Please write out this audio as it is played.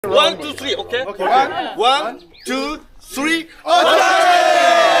One, two, three. Okay. One, two, three. Okay.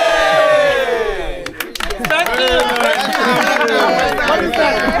 Thank you.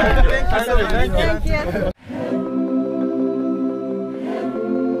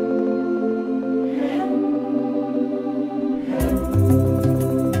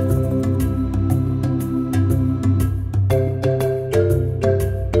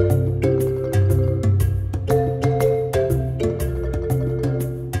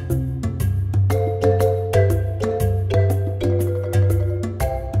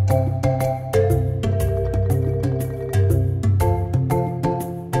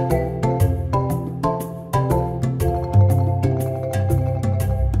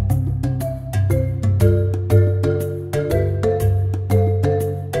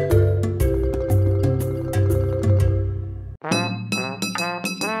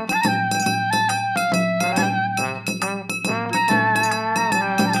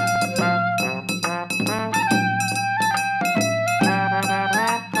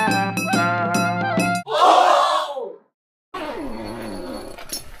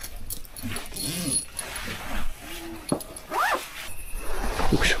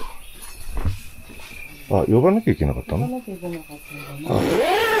 あ、呼ばなきゃいけなかったの？呼ばなきゃいけなかったんだね。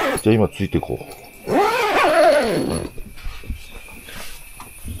じゃあ今ついていこう。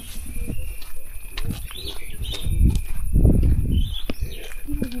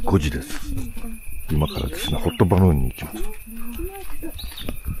5時です。今からですね、ホットバルーンに行きます。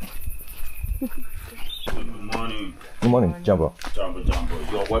Good morning, Jumbo. Jumbo.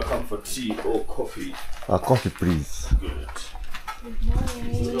 You're welcome for tea or coffee. Coffee, please. Good.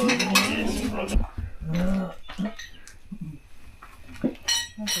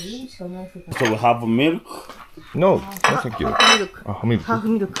 So we have milk? No, no thank you. Half milk. Half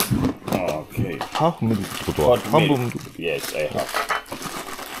milk. Okay. Half milk ってことは半分。Yes, I have.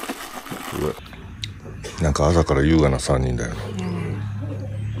 なんか朝から優雅な3人だよ。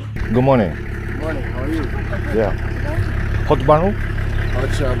Good morning. Morning, how are you? Yeah. Hot balloon? Hot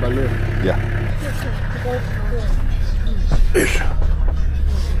balloon. Yeah. よいしょ。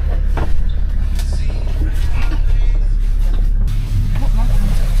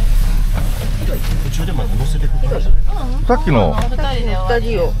さっきの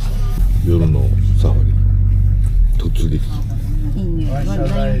夜のサファリ突撃。いいね。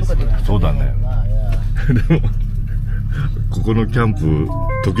そうだね。でもここのキャンプ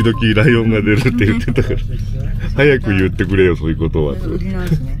時々ライオンが出るって言ってたから早く言ってくれよそういうことは。売りなん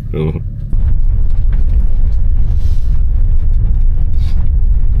ですね。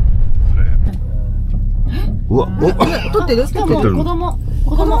うわ、撮ってる？撮ってる。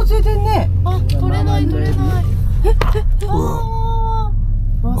子供連れてんね。あ、撮れない。あ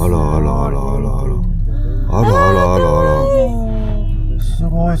ら。す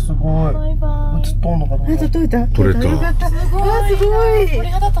ごい。映っとんのかな。撮れた。すごい。鳥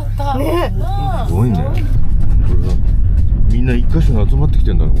肌立った。ね。すごいね。みんな一箇所に集まってき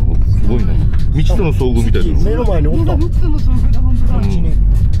てんだろう。すごいね。未知との遭遇みたいな。目の前におった。未知との遭遇だ、本当だ。持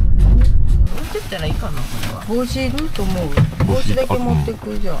ってったらいいかな、これは。帽子いると思う。帽子だけ持って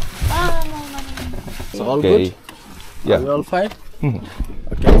くじゃん。ああ、もう何でも。So all good? Yeah. Are we all fine?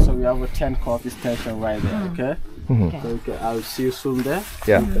 Okay, so we have a 10 coffee station right there, okay? Okay, I'll see you soon there.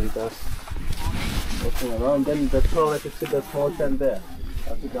 Yeah. You can just walking around. Then the toilet, you see the small tent there.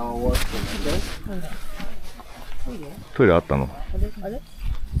 I'll sit down and watch them, okay? トイレあったの？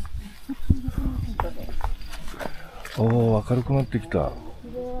おー、明るくなってきた。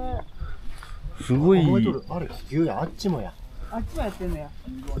すごい。あれ、牛や、あっちもや。あっちもやってんのや。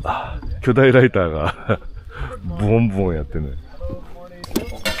巨大ライターがボンボンやってね。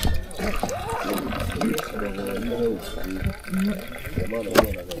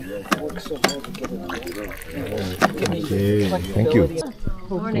Thank you.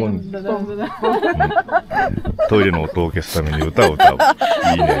 トイレの音を消すために歌を歌う。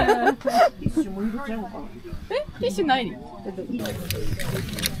いいね。ティッシュない？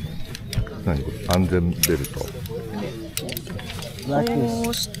何これ？安全ベルト。こ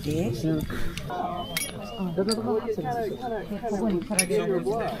うして。ここにからげられる。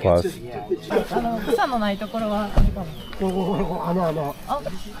草のないところはあるかも。あ、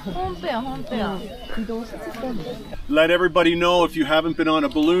本当や。Let everybody know if you haven't been on a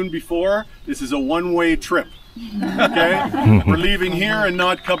balloon before, this is a one-way trip. Okay? We're leaving here and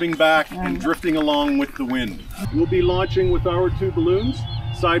not coming back and drifting along with the wind. We'll be launching with our two balloons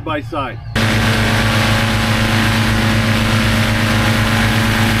side by side.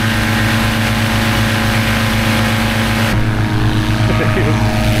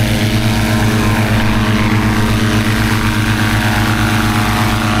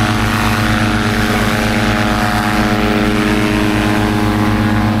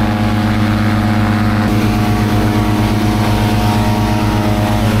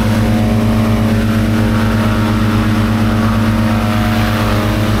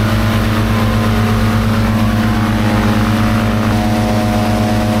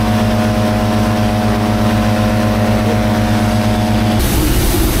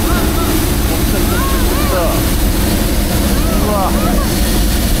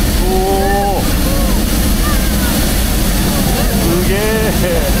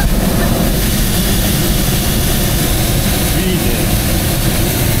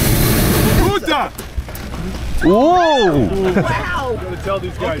 Gotta tell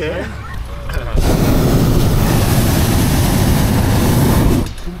these guys, eh?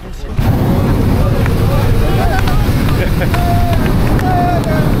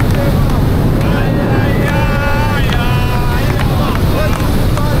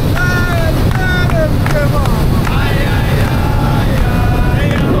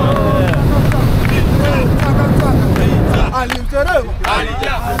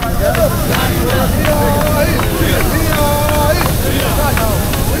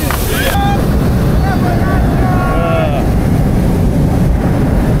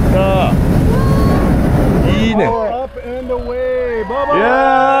 Up and away. Bye-bye.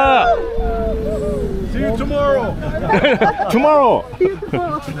 Yeah. See you tomorrow. Tomorrow.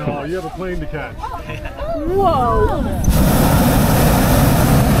 No, you have a plane to catch.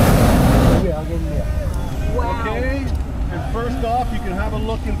 Okay. And first off, you can have a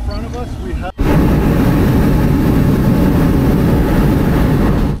look in front of us. We have.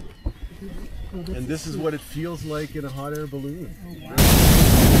 And this is what it feels like in a hot air balloon.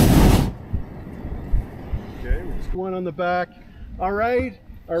 Okay, one on the back. All right,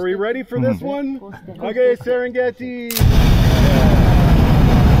 are we ready for this one? Okay, Serengeti.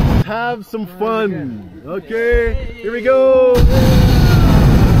 Have some fun. Okay, here we go.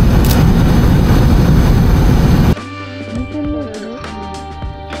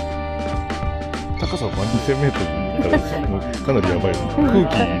 高さは2000メートルからもうかなりやばい。空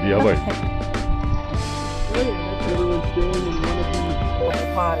気でやばい。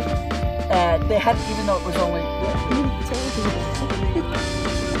They had, even though it was only.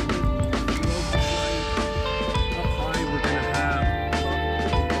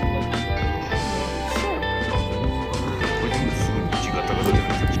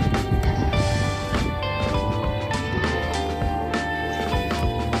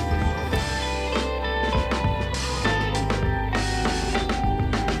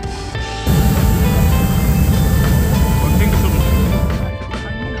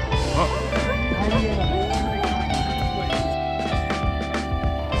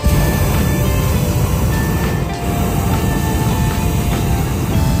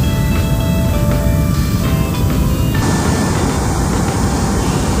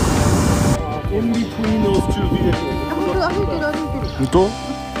 In between those two vehicles. 本当？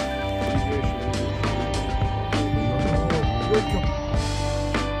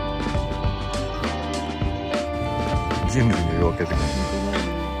人類の夜明けって感じ。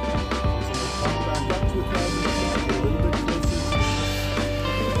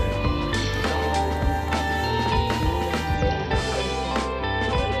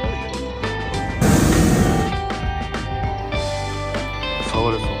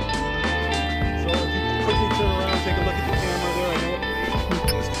触れそう。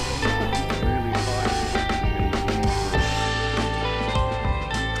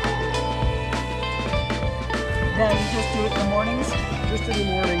Now you just do it in the mornings? Just in the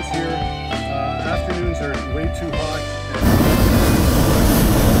mornings here. Afternoons are way too hot.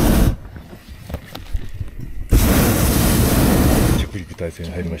 着陸態勢に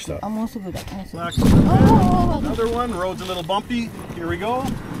入りました。あ、もうすぐだ。もうすぐ。 Another one. Road's a little bumpy. Here we go.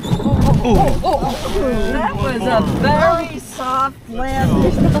 That was a very soft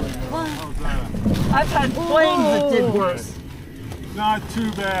landing. I've had planes that did worse. Not too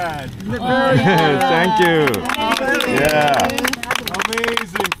bad. Thank you. Yeah.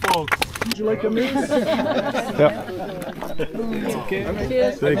 Amazing, folks. Would you like a mix? Yeah. Okay.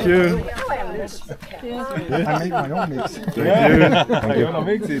 Thank you. I make my own mix. Thank you. I'm gonna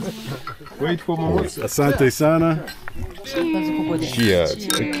mix it. Wait for more. Asante sana. Cheers.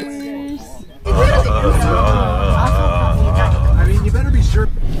 I mean, you better be sure.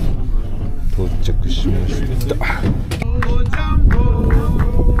 到着しました。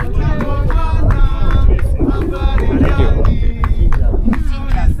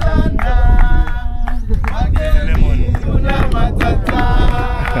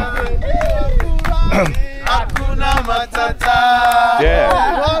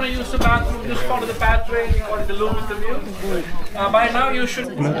I use the bathroom, just follow the pathway or the loop with the view. By now you should.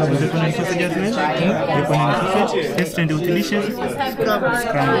 Restaurant delicious.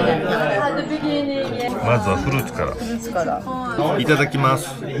 まずはフルーツから。いただきま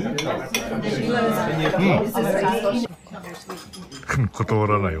す。断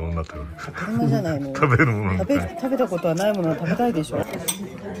らない女と。車じゃないの。食べるもの。食べたことはないものを食べたいでしょ。美味し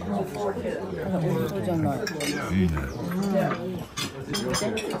そうじゃない。いいね。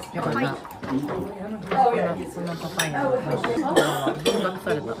よかった。そのパパイヤの話は見学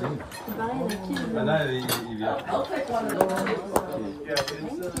された。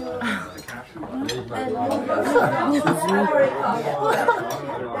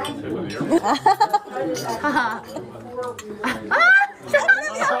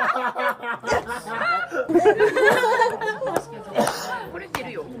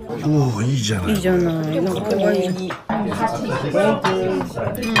おお、いいじゃない。いいじゃない。なんか可愛い。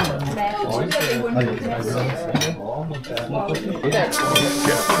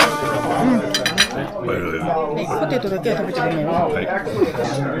ポテトだけは食べてくれないの。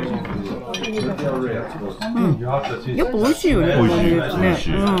やっぱ美味しいよね。美味しい。美味し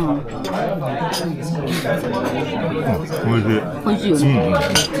い。美味しいよね。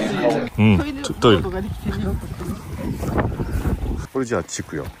うん。トイレ。これじゃあ地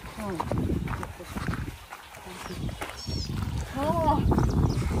区よ。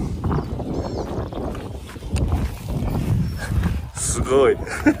すごい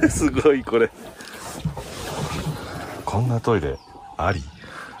すごいこれ。こんなトイレあり。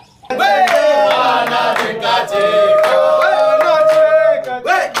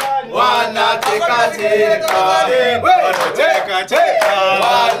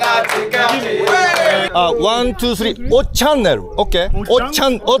ワン、ツー、スリー、おチャンネル、オッケー、おチャ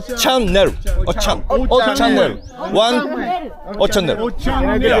ンネル、おチャンネル、ワン、おチャンネル。おチャ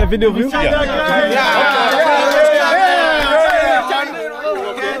ンネル。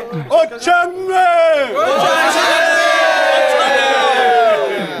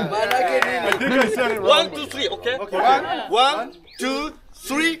ワン、ツー、スリー、オッケー。ワン、ツー、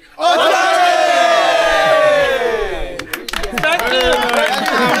スリー、おチャンネル。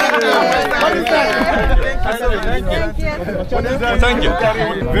Thank you.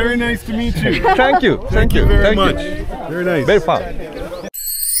 Thank you. Very nice to meet you. Thank you. Very much. Very nice. Very fun.